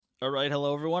All right,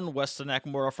 hello everyone. Weston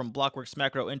Nakamura from Blockworks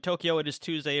Macro in Tokyo. It is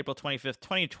Tuesday, April 25th,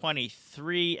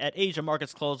 2023 at Asia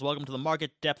Markets Close. Welcome to the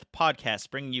Market Depth Podcast,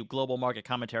 bringing you global market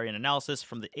commentary and analysis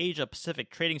from the Asia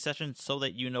Pacific trading session so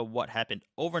that you know what happened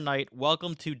overnight.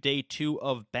 Welcome to day 2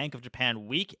 of Bank of Japan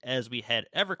week as we head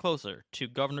ever closer to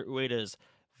Governor Ueda's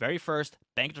very first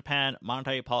Bank of Japan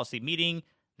monetary policy meeting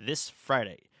this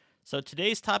Friday. So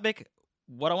today's topic,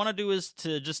 what I want to do is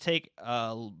to just take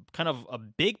kind of a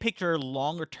big picture,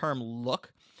 longer term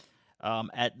look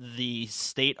at the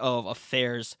state of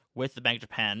affairs with the Bank of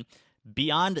Japan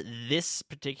beyond this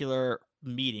particular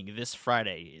meeting, this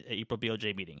Friday, April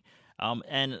BOJ meeting.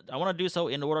 And I want to do so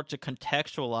in order to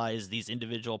contextualize these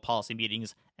individual policy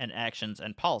meetings and actions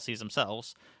and policies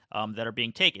themselves that are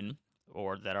being taken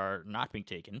or that are not being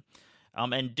taken.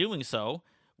 And doing so,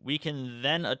 we can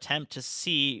then attempt to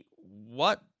see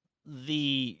what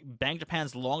the Bank of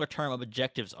Japan's longer-term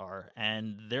objectives are,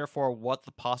 and therefore what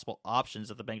the possible options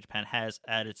that the Bank of Japan has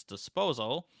at its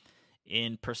disposal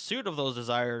in pursuit of those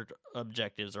desired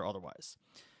objectives or otherwise.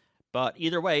 But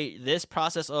either way, this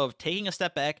process of taking a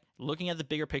step back, looking at the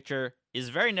bigger picture, is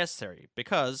very necessary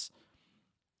because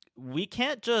we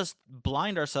can't just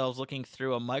blind ourselves looking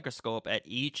through a microscope at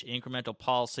each incremental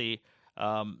policy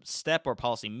step or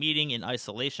policy meeting in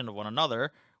isolation of one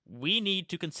another. We need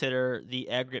to consider the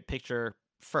aggregate picture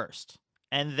first,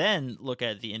 and then look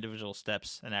at the individual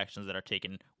steps and actions that are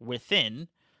taken within.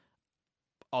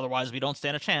 Otherwise, we don't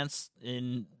stand a chance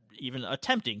in even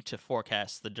attempting to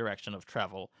forecast the direction of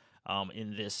travel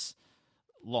in this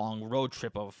long road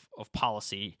trip of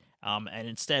policy, and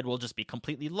instead we'll just be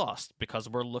completely lost because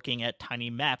we're looking at tiny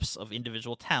maps of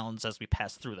individual towns as we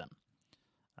pass through them.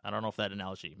 I don't know if that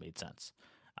analogy made sense.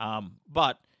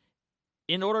 But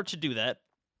in order to do that,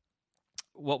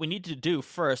 what we need to do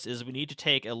first is we need to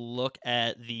take a look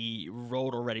at the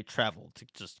road already traveled, to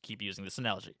just keep using this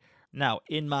analogy. Now,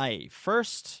 in my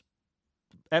first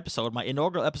episode, my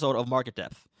inaugural episode of Market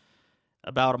Depth,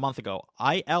 about a month ago,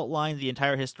 I outlined the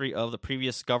entire history of the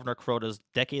previous Governor Kuroda's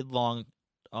decade-long,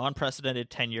 unprecedented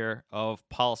tenure of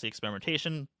policy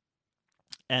experimentation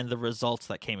and the results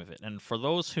that came of it. And for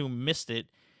those who missed it,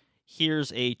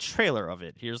 here's a trailer of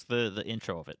it. Here's the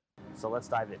intro of it. So let's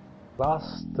dive in.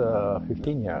 Last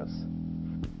 15 years,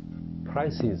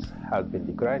 prices have been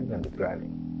declining and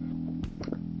declining.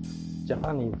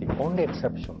 Japan is the only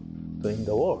exception in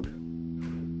the world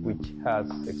which has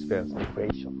experienced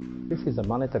deflation. This is a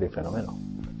monetary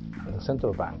phenomenon. And the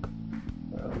central bank,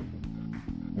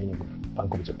 meaning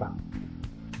Bank of Japan,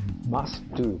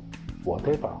 must do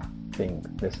whatever thing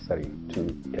necessary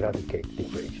to eradicate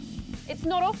deflation. It's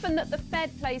not often that the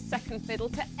Fed plays second fiddle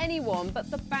to anyone,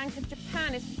 but the Bank of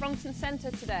Japan is front and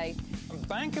center today.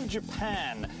 Bank of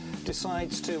Japan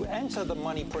decides to enter the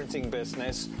money printing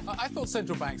business. I thought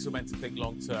central banks were meant to think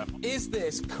long term. Is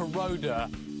this Kuroda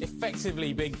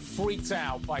effectively being freaked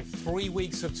out by 3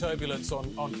 weeks of turbulence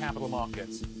on capital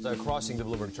markets? Crossing the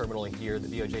Bloomberg terminal here, the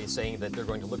BOJ is saying that they're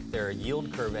going to look at their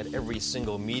yield curve at every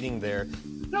single meeting there.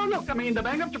 No, look, I mean, the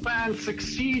Bank of Japan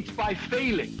succeeds by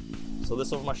failing. So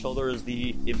this over my shoulder is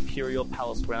the Imperial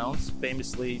Palace grounds,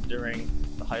 famously during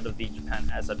the height of the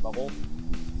Japan asset bubble.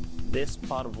 This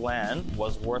plot of land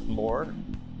was worth more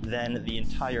than the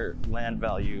entire land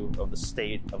value of the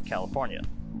state of California.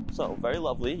 So, very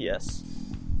lovely, yes.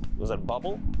 Was it a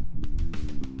bubble?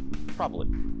 Probably.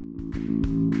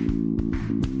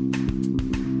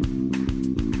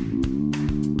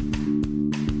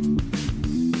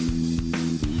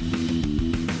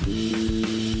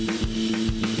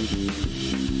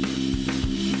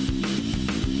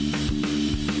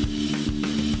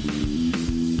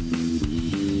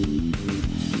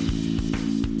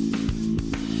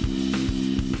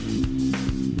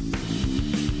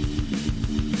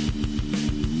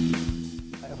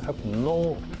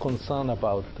 No concern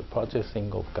about the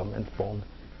purchasing of government bond.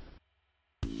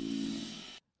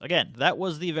 Again, that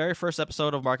was the very first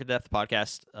episode of Market Depth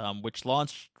Podcast, which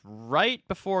launched right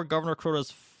before Governor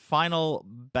Kuroda's final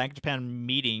Bank of Japan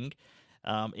meeting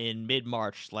in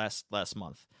mid-March last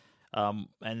month.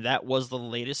 And that was the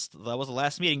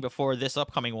last meeting before this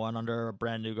upcoming one under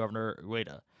brand new Governor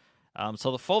Ueda.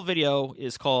 So the full video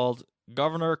is called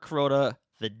Governor Kuroda,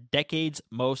 the Decade's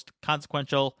Most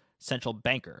Consequential Central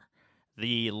Banker.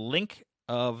 The link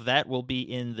of that will be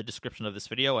in the description of this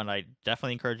video, and I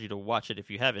definitely encourage you to watch it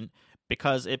if you haven't,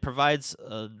 because it provides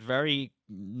a very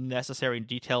necessary and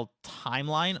detailed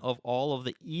timeline of all of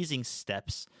the easing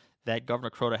steps that Governor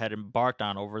Kuroda had embarked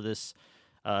on over this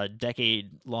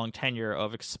decade-long tenure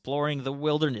of exploring the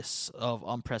wilderness of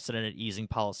unprecedented easing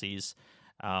policies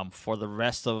for the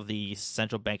rest of the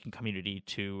central banking community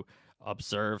to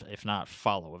observe, if not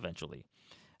follow, eventually.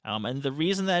 And the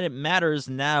reason that it matters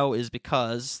now is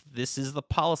because this is the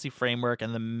policy framework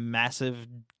and the massive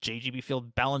JGB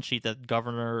Field balance sheet that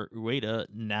Governor Ueda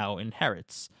now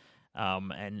inherits,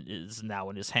 and is now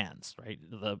in his hands, right?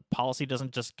 The policy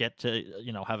doesn't just get to,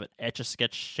 have an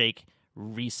etch-a-sketch-shake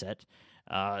reset.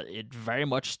 It very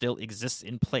much still exists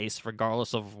in place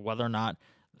regardless of whether or not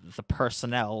the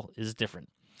personnel is different.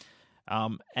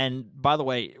 And by the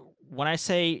way, when I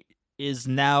say is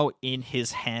now in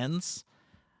his hands,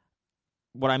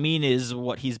 what I mean is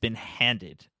what he's been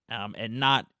handed, and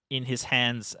not in his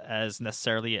hands as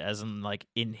necessarily as in like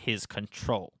in his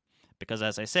control. Because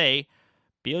as I say,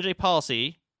 BOJ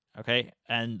policy, okay,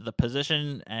 and the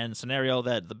position and scenario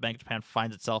that the Bank of Japan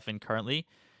finds itself in currently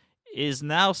is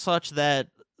now such that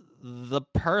the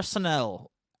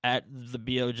personnel at the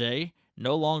BOJ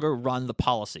no longer run the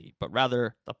policy, but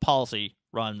rather the policy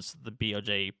runs the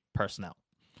BOJ personnel.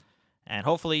 And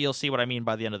hopefully you'll see what I mean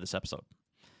by the end of this episode.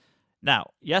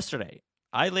 Now, yesterday,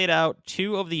 I laid out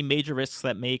two of the major risks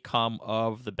that may come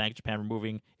of the Bank of Japan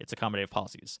removing its accommodative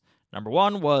policies. Number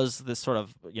one was this sort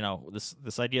of,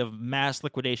 this idea of mass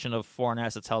liquidation of foreign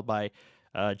assets held by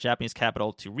Japanese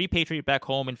capital to repatriate back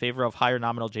home in favor of higher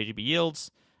nominal JGB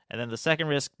yields. And then the second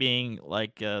risk being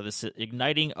like this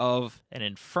igniting of an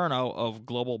inferno of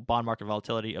global bond market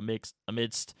volatility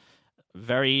amidst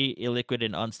very illiquid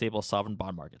and unstable sovereign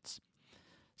bond markets.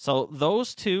 So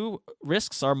those two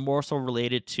risks are more so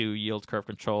related to yield curve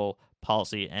control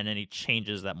policy and any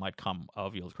changes that might come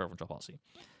of yield curve control policy.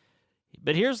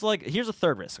 But here's a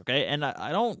third risk, okay? And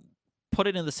I don't put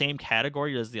it in the same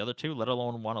category as the other two, let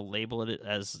alone want to label it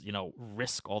as,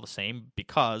 risk all the same,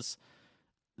 because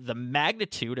the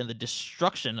magnitude and the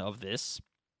destruction of this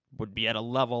would be at a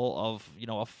level of,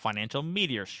 a financial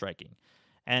meteor striking.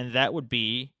 And that would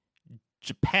be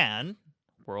Japan,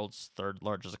 world's third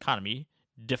largest economy,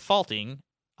 defaulting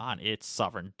on its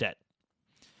sovereign debt.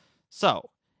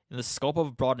 So, in the scope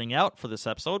of broadening out for this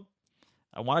episode,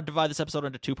 I want to divide this episode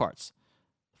into two parts.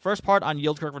 First part on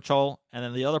yield curve control, and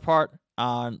then the other part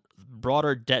on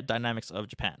broader debt dynamics of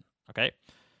Japan. Okay?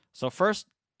 So first,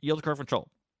 yield curve control.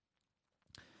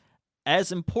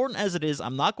 As important as it is,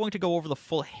 I'm not going to go over the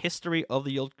full history of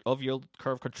the yield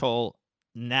curve control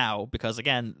now, because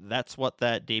again, that's what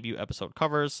that debut episode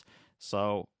covers.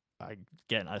 So I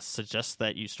suggest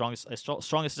that you strongly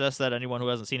suggest that anyone who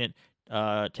hasn't seen it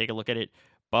take a look at it.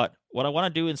 But what I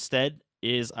want to do instead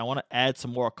is I want to add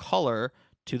some more color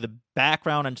to the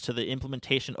background and to the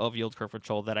implementation of yield curve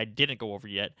control that I didn't go over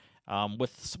yet,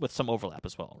 with some overlap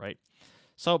as well, right?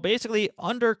 So basically,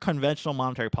 under conventional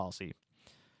monetary policy,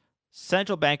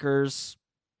 central bankers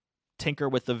tinker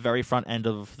with the very front end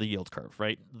of the yield curve,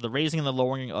 right? The raising and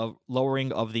the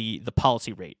lowering of the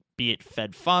policy rate, be it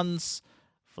Fed funds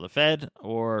for the Fed,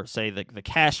 or say the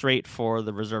cash rate for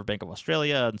the Reserve Bank of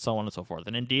Australia, and so on and so forth.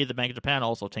 And indeed, the Bank of Japan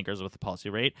also tinkers with the policy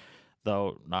rate,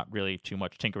 though not really too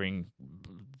much tinkering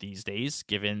these days,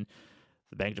 given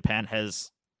the Bank of Japan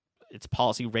has its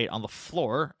policy rate on the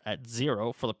floor at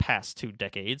 0 for the past 2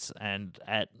 decades, and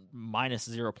at minus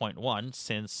 0.1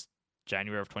 since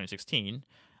January of 2016,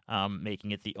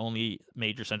 making it the only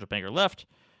major central banker left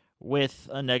with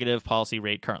a negative policy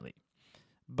rate currently.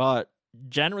 But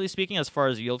generally speaking, as far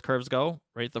as yield curves go,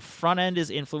 right, the front end is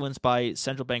influenced by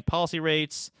central bank policy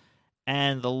rates,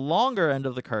 and the longer end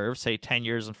of the curve, say 10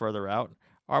 years and further out,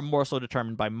 are more so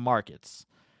determined by markets.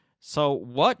 So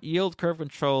what yield curve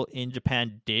control in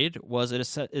Japan did was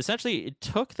it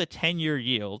took the 10-year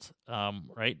yield,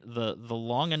 right, the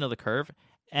long end of the curve,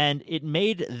 and it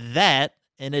made that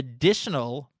an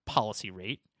additional policy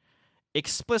rate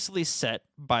explicitly set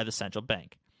by the central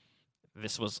bank.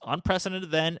 This was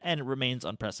unprecedented then, and it remains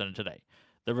unprecedented today.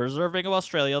 The Reserve Bank of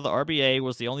Australia, the RBA,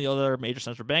 was the only other major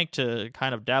central bank to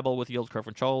kind of dabble with yield curve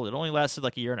control. It only lasted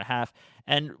like a year and a half.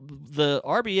 And the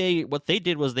RBA, what they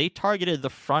did was they targeted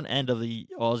the front end of the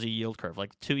Aussie yield curve,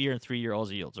 like 2-year and 3-year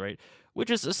Aussie yields, right?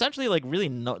 Which is essentially like really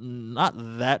not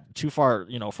that too far,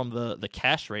 from the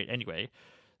cash rate anyway.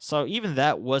 So even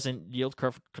that wasn't yield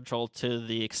curve control to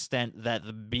the extent that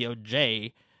the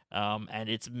BOJ and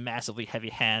its massively heavy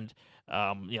hand,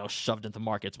 shoved into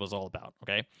markets was all about,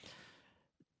 okay?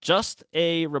 Just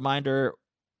a reminder,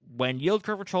 when yield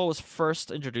curve control was first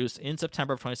introduced in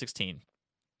September of 2016,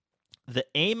 the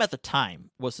aim at the time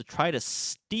was to try to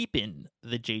steepen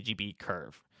the JGB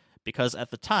curve, because at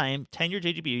the time, 10-year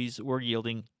JGBs were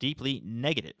yielding deeply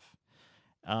negative,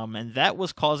 and that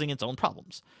was causing its own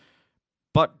problems.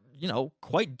 But,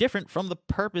 quite different from the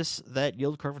purpose that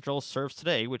yield curve control serves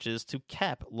today, which is to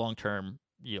cap long-term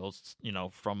yields,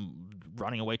 from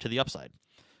running away to the upside.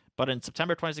 But in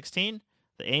September 2016,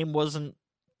 the aim wasn't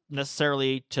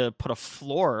necessarily to put a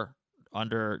floor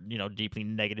under deeply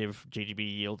negative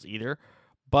JGB yields either,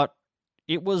 but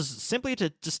it was simply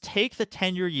to just take the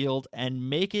 10-year yield and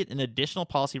make it an additional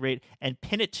policy rate and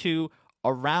pin it to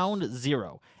around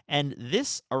zero. And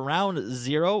this around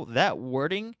zero, that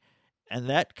wording and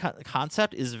that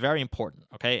concept is very important,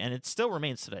 okay? And it still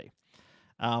remains today.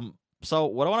 So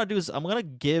what I want to do is I'm going to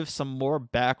give some more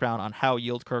background on how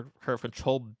yield curve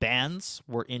control bands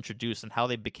were introduced and how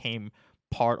they became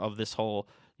part of this whole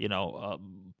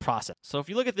process. So if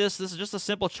you look at this is just a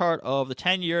simple chart of the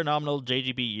 10-year nominal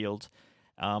JGB yield.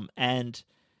 And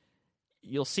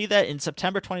you'll see that in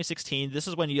September 2016, this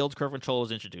is when yield curve control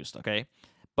was introduced, okay?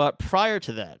 But prior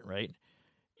to that, right,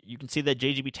 you can see that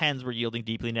JGB 10s were yielding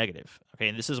deeply negative, okay?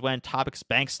 And this is when Topic's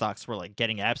bank stocks were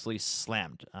getting absolutely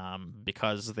slammed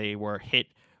because they were hit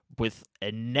with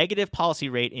a negative policy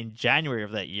rate in January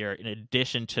of that year, in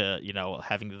addition to,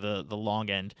 having the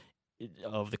long end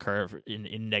of the curve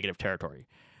in negative territory.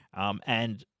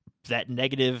 And that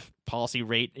negative policy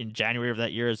rate in January of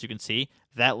that year, as you can see,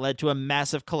 that led to a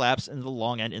massive collapse in the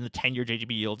long end in the 10-year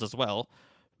JGB yields as well.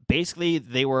 Basically,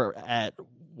 they were at,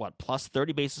 plus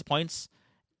 30 basis points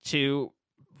to,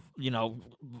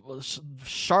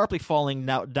 sharply falling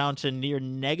now down to near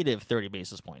negative 30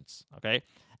 basis points, okay?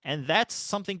 And that's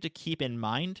something to keep in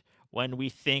mind when we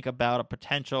think about a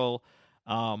potential,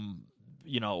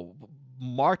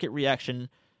 market reaction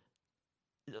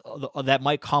that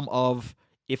might come of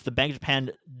if the Bank of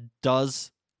Japan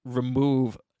does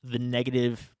remove the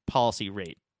negative policy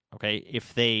rate, okay?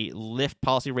 If they lift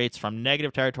policy rates from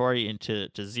negative territory into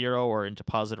zero or into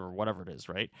positive or whatever it is,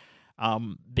 right?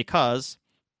 Because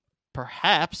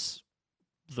perhaps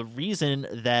one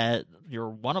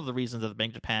of the reasons that the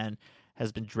Bank of Japan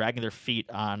has been dragging their feet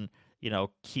on,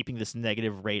 keeping this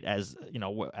negative rate as,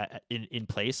 in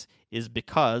place is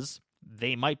because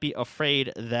they might be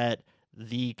afraid that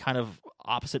the kind of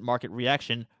opposite market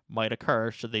reaction might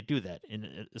occur should they do that.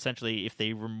 And essentially, if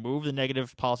they remove the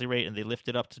negative policy rate and they lift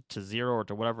it up to zero or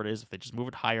to whatever it is, if they just move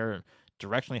it higher,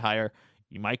 directionally higher,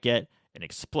 you might get an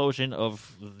explosion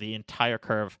of the entire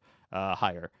curve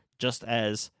higher, just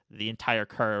as the entire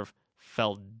curve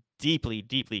fell deeply,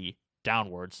 deeply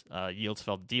downwards. Yields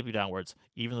fell deeply downwards,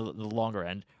 even the longer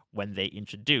end, when they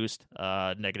introduced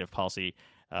negative policy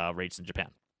rates in Japan.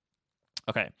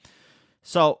 Okay.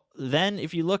 So then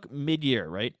if you look mid-year,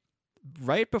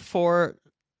 right before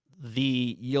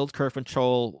the yield curve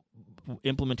control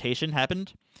implementation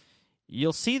happened,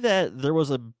 you'll see that there was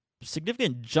a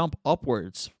significant jump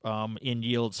upwards in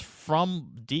yields from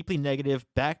deeply negative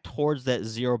back towards that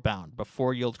zero bound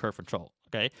before yield curve control,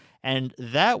 okay? And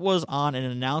that was on an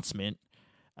announcement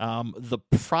the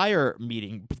prior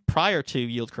to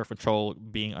yield curve control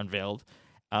being unveiled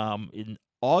in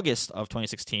August of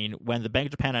 2016, when the Bank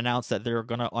of Japan announced that they're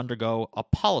going to undergo a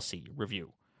policy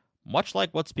review, much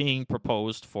like what's being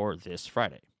proposed for this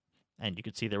Friday. And you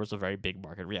can see there was a very big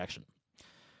market reaction.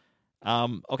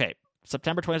 Okay,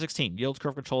 September 2016, yield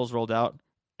curve control is rolled out,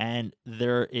 and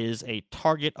there is a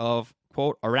target of,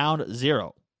 quote, around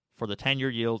zero for the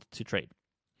 10-year yield to trade.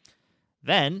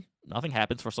 Then, nothing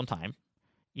happens for some time,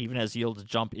 even as yields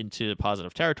jump into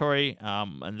positive territory,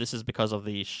 and this is because of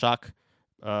the shock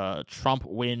Trump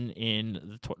win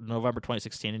in November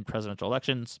 2016 in presidential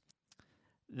elections.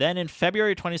 Then in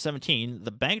February 2017, the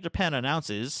Bank of Japan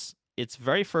announces its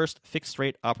very first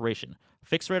fixed-rate operation.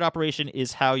 Fixed-rate operation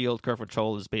is how yield curve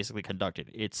control is basically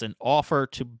conducted. It's an offer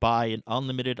to buy an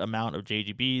unlimited amount of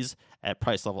JGBs at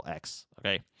price level X,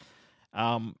 okay?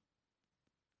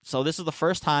 So this is the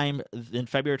first time in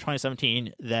February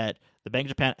 2017 that the Bank of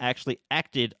Japan actually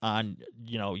acted on,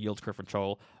 yield curve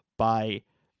control by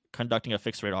conducting a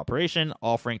fixed rate operation,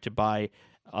 offering to buy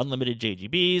unlimited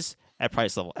JGBs at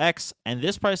price level X. And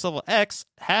this price level X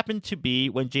happened to be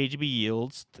when JGB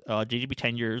yields, JGB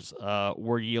 10 years,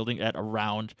 were yielding at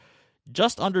around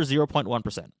just under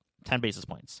 0.1%, 10 basis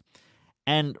points.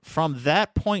 And from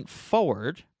that point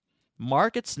forward,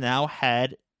 markets now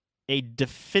had a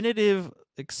definitive,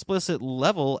 explicit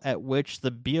level at which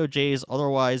the BOJ's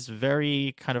otherwise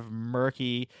very kind of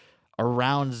murky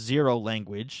around zero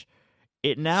language,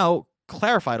 it now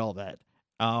clarified all that.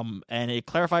 And it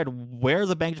clarified where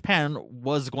the Bank of Japan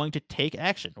was going to take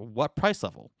action, what price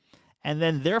level. And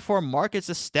then, therefore, markets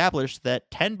established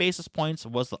that 10 basis points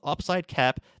was the upside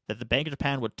cap that the Bank of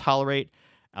Japan would tolerate,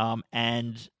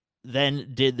 and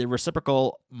then did the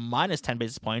reciprocal minus 10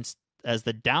 basis points as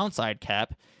the downside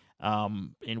cap,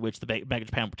 in which the Bank of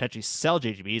Japan would potentially sell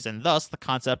JGBs, and thus the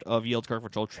concept of yield curve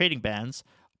control trading bands,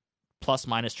 plus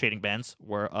minus trading bands,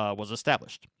 was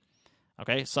established.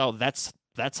 Okay, so that's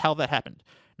how that happened.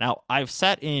 Now, I've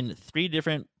sat in 3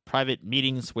 different private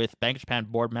meetings with Bank of Japan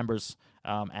board members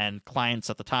and clients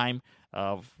at the time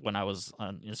of when I was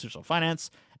on institutional finance.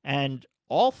 And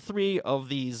all three of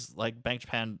these like Bank of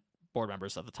Japan board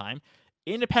members at the time,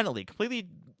 completely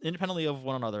independently of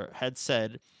one another, had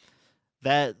said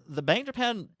that the Bank of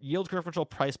Japan yield curve control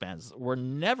price bands were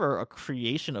never a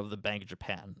creation of the Bank of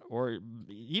Japan, or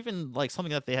even like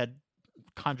something that they had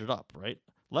conjured up, right?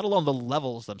 Let alone the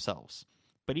levels themselves,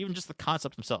 but even just the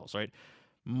concept themselves, right?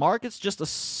 Markets just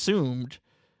assumed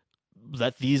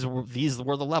that these were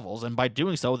the levels, and by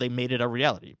doing so, they made it a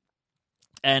reality.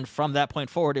 And from that point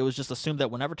forward, it was just assumed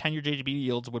that whenever 10-year JGB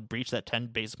yields would breach that 10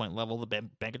 basis point level, the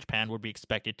Bank of Japan would be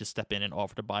expected to step in and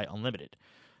offer to buy unlimited.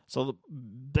 So the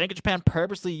Bank of Japan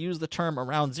purposely used the term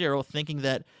around zero, thinking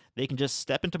that they can just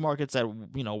step into markets at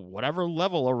whatever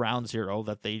level around zero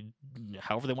that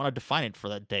however they want to define it for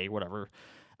that day, whatever.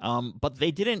 But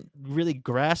they didn't really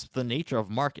grasp the nature of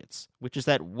markets, which is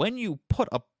that when you put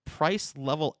a price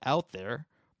level out there,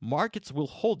 markets will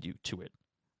hold you to it,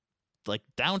 like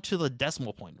down to the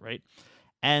decimal point, right?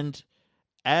 And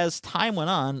as time went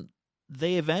on,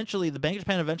 the Bank of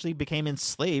Japan eventually became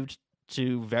enslaved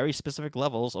to very specific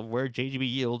levels of where JGB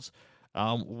yields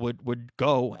would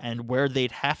go and where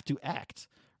they'd have to act,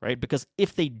 right? Because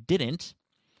if they didn't,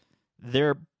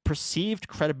 their perceived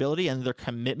credibility and their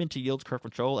commitment to yield curve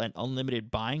control and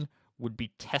unlimited buying would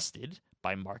be tested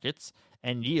by markets,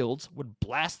 and yields would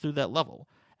blast through that level.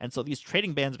 And so these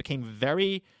trading bands became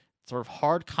very sort of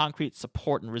hard concrete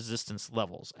support and resistance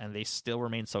levels, and they still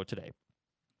remain so today.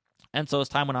 And so as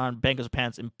time went on, Bank of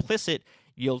Japan's implicit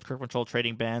yield curve control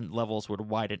trading band levels would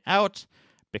widen out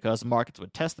because markets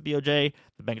would test the BOJ.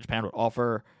 The Bank of Japan would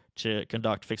offer to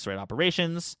conduct fixed rate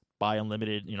operations,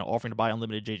 offering to buy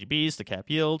unlimited JGBs to cap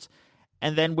yields,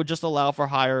 and then would just allow for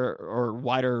higher or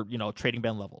wider, trading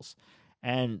band levels.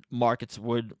 And markets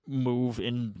would move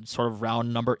in sort of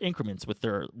round number increments with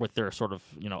their sort of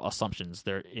assumptions,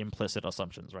 their implicit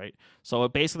assumptions, right? So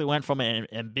it basically went from an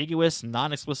ambiguous,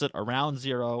 non-explicit around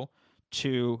zero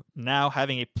to now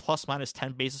having a plus minus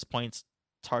 10 basis points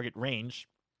target range,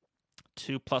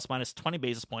 to plus minus 20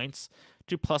 basis points,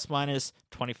 to plus minus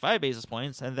 25 basis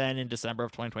points, and then in December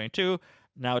of 2022,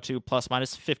 now to plus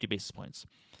minus 50 basis points.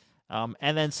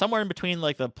 And then somewhere in between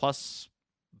like the plus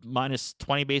minus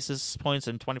 20 basis points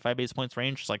and 25 basis points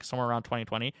range, like somewhere around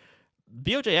 2020,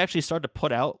 BOJ actually started to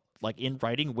put out, like in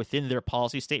writing within their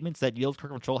policy statements, that yield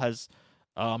curve control has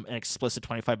an explicit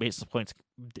 25 basis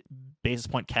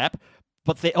point cap.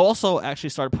 But they also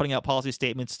actually started putting out policy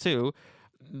statements too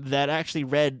that actually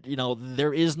read,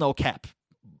 there is no cap.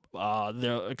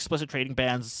 The explicit trading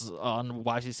bans on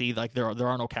YCC, like there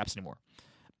are no caps anymore.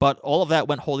 But all of that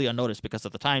went wholly unnoticed because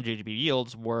at the time JGB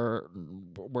yields were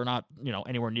not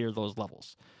anywhere near those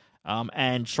levels.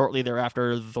 And shortly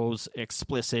thereafter, those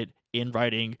explicit in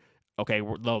writing,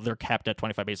 they're capped at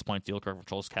 25 basis points, yield curve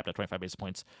control is capped at 25 basis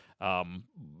points,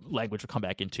 language will come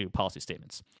back into policy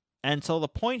statements. And so the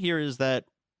point here is that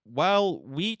while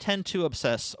we tend to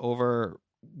obsess over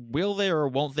will they or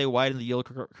won't they widen the yield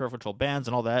curve control bands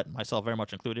and all that, myself very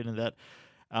much included in that,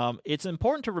 it's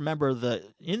important to remember that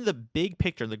in the big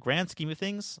picture, the grand scheme of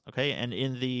things, and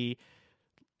in the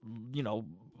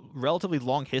relatively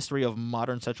long history of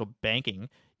modern central banking,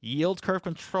 yield curve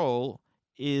control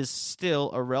is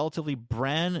still a relatively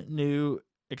brand new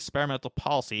experimental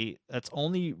policy that's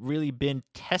only really been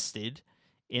tested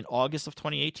in August of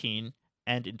 2018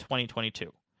 and in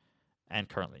 2022 and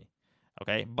currently.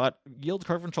 But yield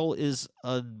curve control is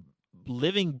a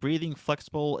living, breathing,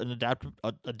 flexible, and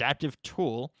adaptive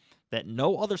tool that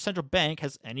no other central bank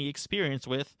has any experience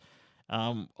with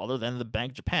other than the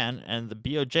Bank of Japan, and the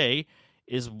BOJ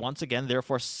is once again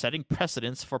therefore setting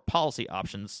precedents for policy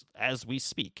options as we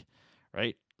speak,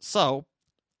 right? So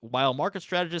while market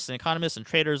strategists and economists and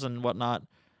traders and whatnot,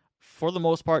 for the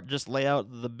most part, just lay out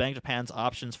the Bank of Japan's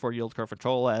options for yield curve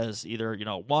control as either,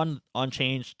 1,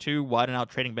 unchanged, 2, widen out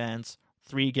trading bands,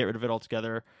 3, get rid of it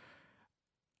altogether.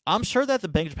 I'm sure that the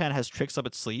Bank of Japan has tricks up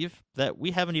its sleeve that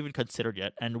we haven't even considered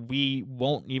yet, and we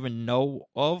won't even know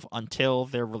of until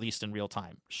they're released in real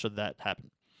time, should that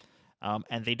happen.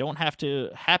 And they don't have to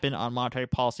happen on monetary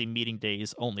policy meeting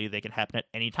days only. They can happen at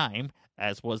any time,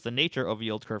 as was the nature of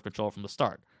yield curve control from the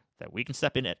start. That we can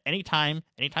step in at any time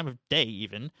of day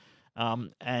even,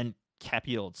 and cap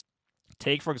yields.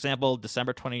 Take, for example,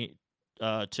 December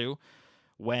 22,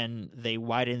 when they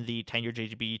widened the 10-year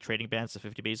JGB trading bands to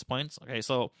 50 basis points.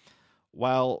 So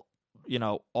while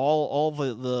all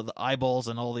the eyeballs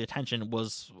and all the attention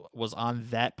was on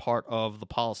that part of the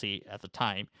policy at the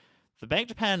time, the Bank of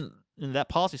Japan in that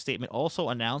policy statement also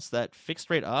announced that fixed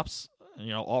rate ops,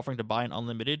 offering to buy an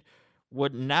unlimited,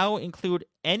 would now include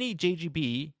any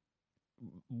JGB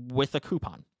with a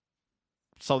coupon.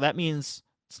 So that means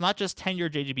it's not just 10-year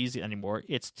JGBs anymore.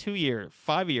 It's 2-year,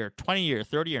 5-year, 20-year,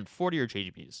 30-year, and 40-year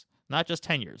JGBs, not just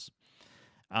 10 years.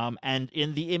 And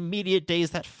in the immediate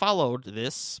days that followed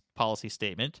this policy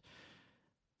statement,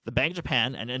 the Bank of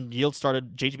Japan and then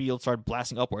JGB yields started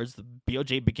blasting upwards. The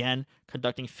BOJ began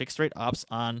conducting fixed rate ops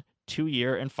on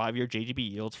 2-year and 5-year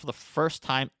JGB yields for the first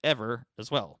time ever as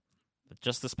well,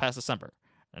 just this past December,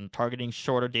 and targeting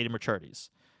shorter dated maturities.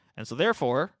 And so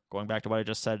therefore, going back to what I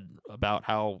just said about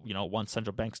how, once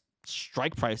central bank's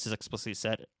strike price is explicitly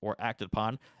set or acted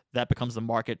upon, that becomes the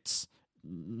market's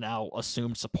now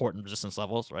assumed support and resistance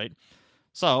levels, right?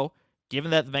 So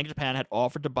given that the Bank of Japan had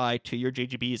offered to buy 2-year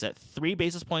JGBs at 3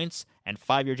 basis points and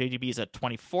 5-year JGBs at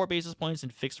 24 basis points in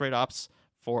fixed rate ops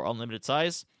for unlimited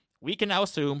size, we can now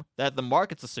assume that the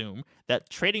markets assume that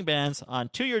trading bands on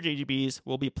 2-year JGBs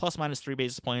will be plus minus 3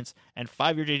 basis points and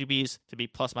 5-year JGBs to be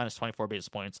plus minus 24 basis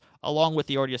points, along with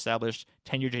the already established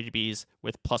 10-year JGBs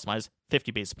with plus minus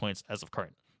 50 basis points as of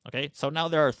current. Okay, so now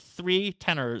there are 3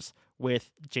 tenors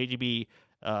with JGB,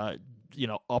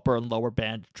 upper and lower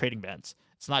band trading bands.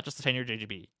 It's not just the 10-year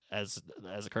JGB as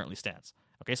it currently stands.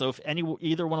 Okay, so if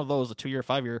either one of those, the 2-year,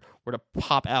 5-year, were to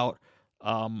pop out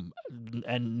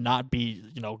and not be,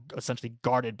 essentially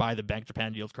guarded by the Bank of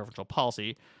Japan yield curve control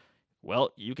policy, well,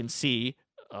 you can see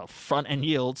front-end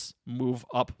yields move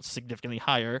up significantly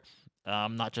higher,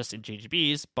 not just in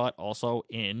JGBs, but also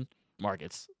in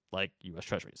markets like U.S.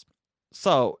 Treasuries.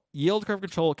 So yield curve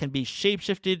control can be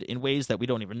shapeshifted in ways that we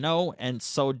don't even know, and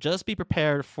so just be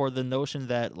prepared for the notion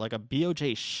that like a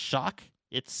BOJ shock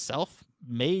itself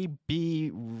may be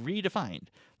redefined.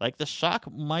 Like the shock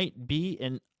might be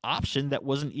an option that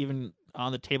wasn't even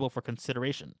on the table for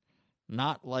consideration.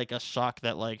 Not like a shock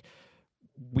that like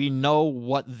we know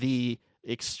what the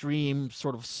extreme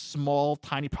sort of small,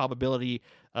 tiny probability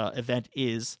event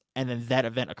is, and then that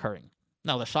event occurring.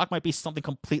 No, the shock might be something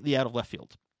completely out of left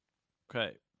field.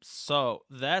 Okay, so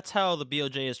that's how the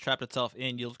BOJ has trapped itself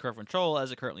in yield curve control as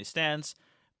it currently stands,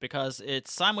 because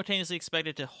it's simultaneously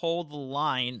expected to hold the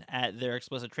line at their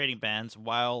explicit trading bands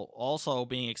while also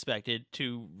being expected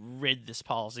to rid this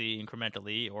policy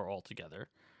incrementally or altogether.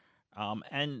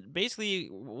 And basically,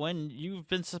 when you've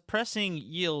been suppressing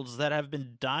yields that have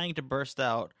been dying to burst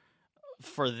out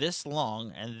for this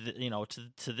long and,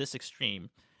 to this extreme,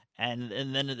 and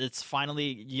then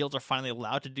yields are finally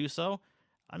allowed to do so,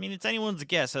 I mean, it's anyone's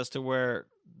guess as to where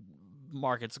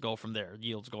markets go from there,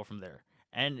 yields go from there.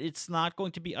 And it's not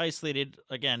going to be isolated,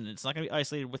 again, it's not going to be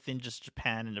isolated within just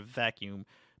Japan in a vacuum,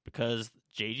 because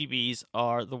JGBs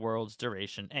are the world's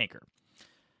duration anchor.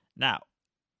 Now,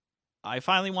 I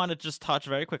finally want to just touch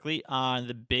very quickly on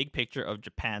the big picture of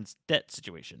Japan's debt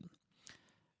situation.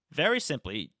 Very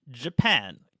simply,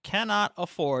 Japan cannot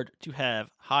afford to have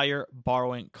higher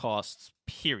borrowing costs,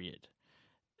 period.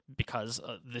 Because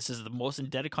this is the most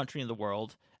indebted country in the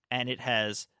world, and it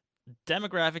has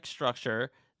demographic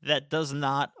structure that does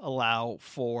not allow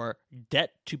for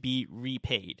debt to be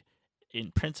repaid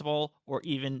in principal or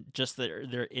even just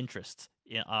their interest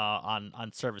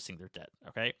on servicing their debt.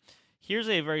 Okay, here's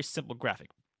a very simple graphic.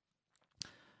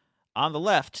 On the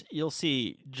left, you'll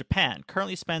see Japan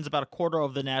currently spends about a quarter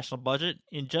of the national budget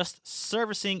in just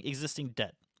servicing existing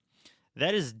debt.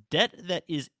 That is debt that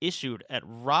is issued at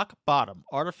rock bottom,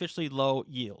 artificially low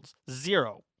yields.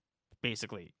 0,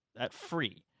 basically, at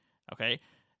free, okay?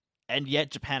 And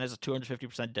yet Japan has a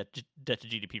 250% debt to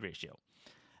GDP ratio.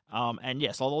 And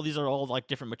yes, although these are all like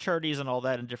different maturities and all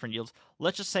that and different yields,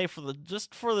 let's just say for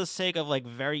the sake of like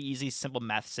very easy, simple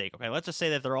math sake, okay, let's just say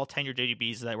that they're all 10-year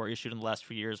JGBs that were issued in the last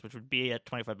few years, which would be at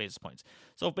 25 basis points.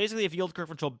 So basically, if yield curve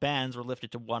control bands were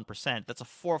lifted to 1%, that's a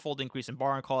 4-fold increase in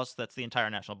borrowing costs. That's the entire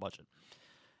national budget.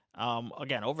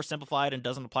 Again, oversimplified and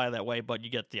doesn't apply that way, but you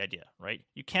get the idea, right?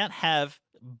 You can't have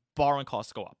borrowing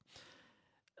costs go up.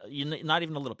 Not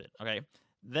even a little bit, okay?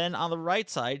 Then on the right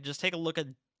side, just take a look at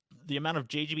the amount of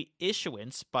JGB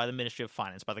issuance by the Ministry of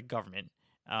Finance, by the government,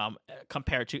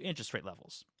 compared to interest rate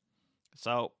levels.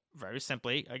 So, very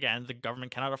simply, again, the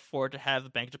government cannot afford to have the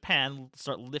Bank of Japan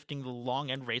start lifting the long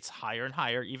end rates higher and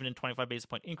higher, even in 25 basis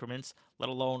point increments, let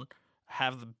alone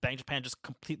have the Bank of Japan just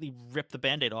completely rip the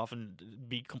Band-Aid off and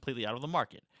be completely out of the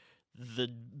market. The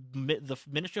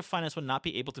Ministry of Finance would not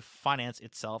be able to finance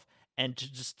itself and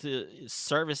to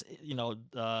service,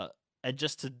 and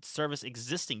just to service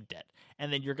existing debt.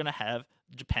 And then you're going to have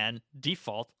Japan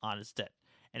default on its debt.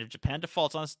 And if Japan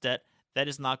defaults on its debt, that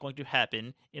is not going to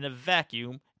happen in a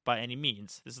vacuum by any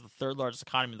means. This is the 3rd largest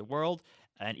economy in the world.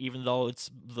 And even though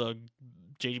the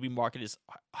JGB market is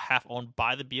half owned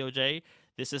by the BOJ,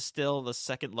 this is still the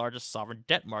 2nd largest sovereign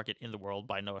debt market in the world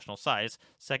by notional size,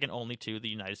 second only to the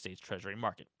United States Treasury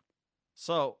market.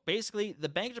 So basically, the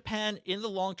Bank of Japan in the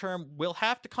long term will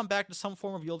have to come back to some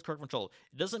form of yield curve control.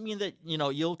 It doesn't mean that,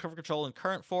 yield curve control in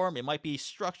current form. It might be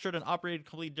structured and operated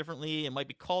completely differently. It might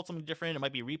be called something different. It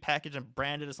might be repackaged and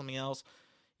branded as something else.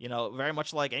 Very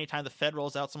much like anytime the Fed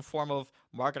rolls out some form of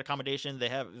market accommodation, they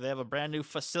have a brand new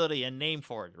facility and name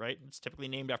for it, right? It's typically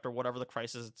named after whatever the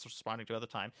crisis it's responding to at the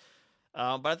time.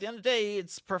 But at the end of the day,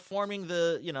 it's performing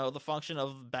the function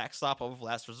of backstop of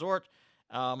last resort.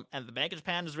 And the Bank of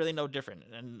Japan is really no different.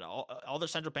 And all other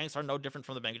central banks are no different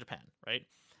from the Bank of Japan, right?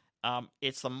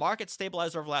 It's the market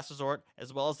stabilizer of last resort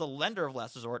as well as the lender of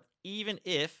last resort, even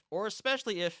if, or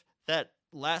especially if, that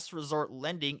last resort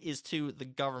lending is to the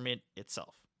government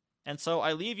itself. And so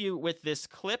I leave you with this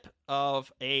clip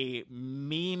of a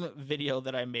meme video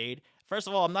that I made. First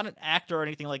of all, I'm not an actor or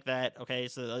anything like that, okay?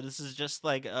 So this is just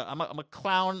like, I'm a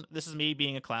clown. This is me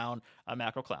being a clown, a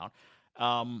macro clown.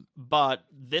 But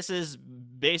this is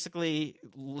basically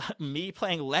me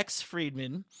playing Lex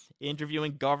Friedman,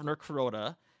 interviewing Governor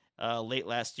Kuroda late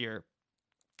last year.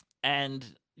 And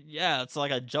yeah, it's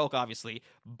like a joke, obviously.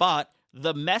 But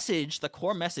the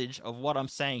core message of what I'm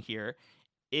saying here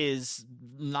is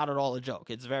not at all a joke.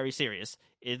 It's very serious.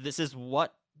 This is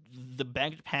what the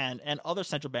Bank of Japan and other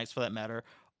central banks, for that matter,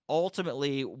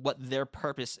 ultimately what their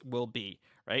purpose will be,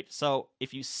 right? So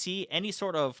if you see any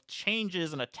sort of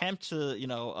changes and attempt to,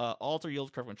 alter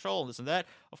yield curve control and this and that,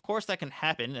 of course that can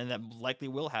happen, and that likely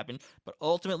will happen, but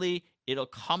ultimately it'll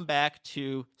come back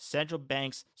to central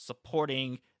banks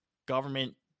supporting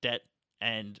government debt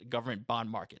and government bond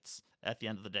markets at the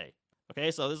end of the day. Okay,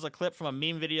 so this is a clip from a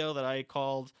meme video that I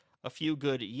called A Few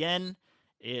Good Yen.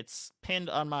 It's pinned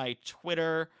on my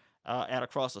Twitter at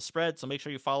Across the Spread, so make sure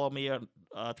you follow me on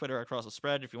Twitter Across the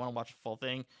Spread if you want to watch the full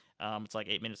thing. It's like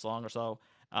 8 minutes long or so.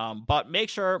 But make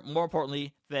sure, more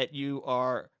importantly, that you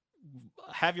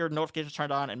have your notifications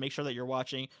turned on and make sure that you're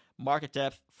watching Market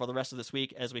Depth for the rest of this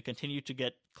week as we continue to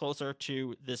get closer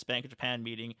to this Bank of Japan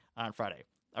meeting on Friday.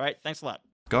 All right, thanks a lot.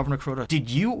 Governor Kuroda, did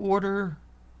you order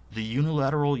the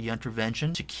unilateral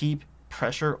intervention to keep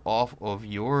pressure off of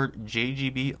your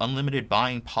JGB unlimited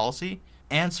buying policy?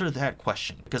 Answer that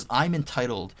question, because I'm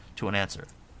entitled to an answer.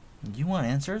 You want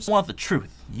answers? I want the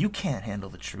truth. You can't handle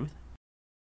the truth.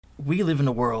 We live in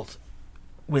a world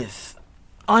with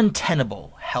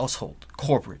untenable household,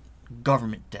 corporate,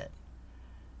 government debt.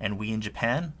 And we in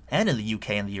Japan, and in the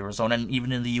UK and the Eurozone, and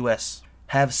even in the US,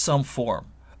 have some form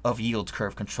of yield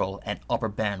curve control and upper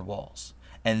band walls.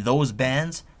 And those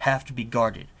bands have to be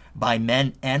guarded by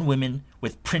men and women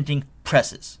with printing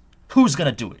presses. Who's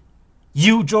gonna do it?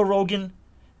 You, Joe Rogan?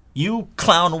 You,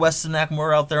 clown Weston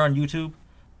Nakamura out there on YouTube?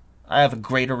 I have a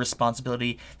greater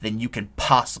responsibility than you can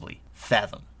possibly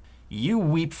fathom. You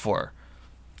weep for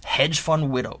hedge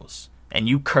fund widows, and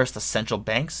you curse the central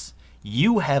banks.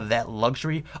 You have that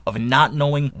luxury of not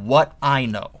knowing what I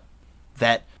know.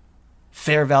 That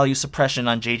fair value suppression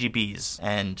on JGBs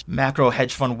and macro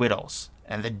hedge fund widows,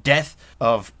 and the death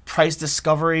of price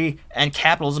discovery and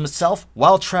capitalism itself,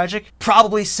 while tragic,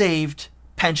 probably saved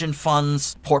pension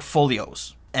funds'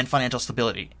 portfolios and financial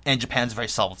stability and Japan's very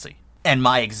solvency. And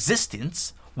my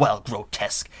existence, while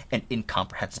grotesque and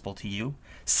incomprehensible to you,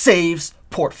 saves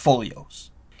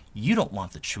portfolios. You don't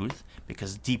want the truth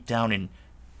because deep down in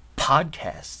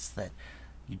podcasts that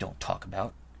you don't talk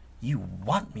about, you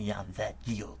want me on that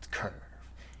yield curve.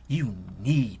 You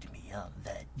need me on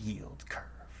that yield curve.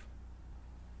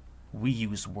 We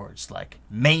use words like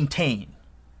maintain,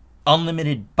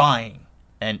 unlimited buying,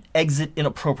 and exit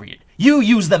inappropriate. You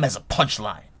use them as a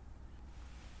punchline.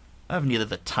 I have neither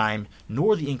the time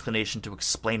nor the inclination to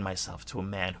explain myself to a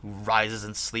man who rises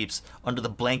and sleeps under the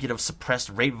blanket of suppressed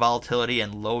rate volatility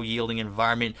and low-yielding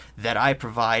environment that I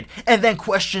provide, and then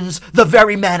questions the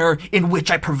very manner in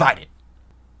which I provide it.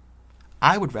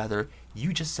 I would rather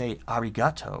you just say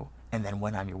arigato and then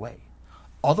went on your way.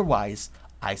 Otherwise,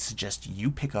 I suggest you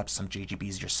pick up some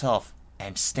JGBs yourself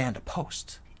and stand a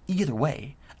post. Either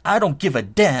way, I don't give a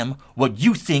damn what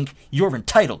you think you're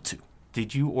entitled to.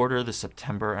 Did you order the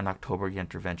September and October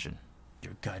intervention?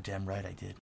 You're goddamn right I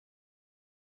did.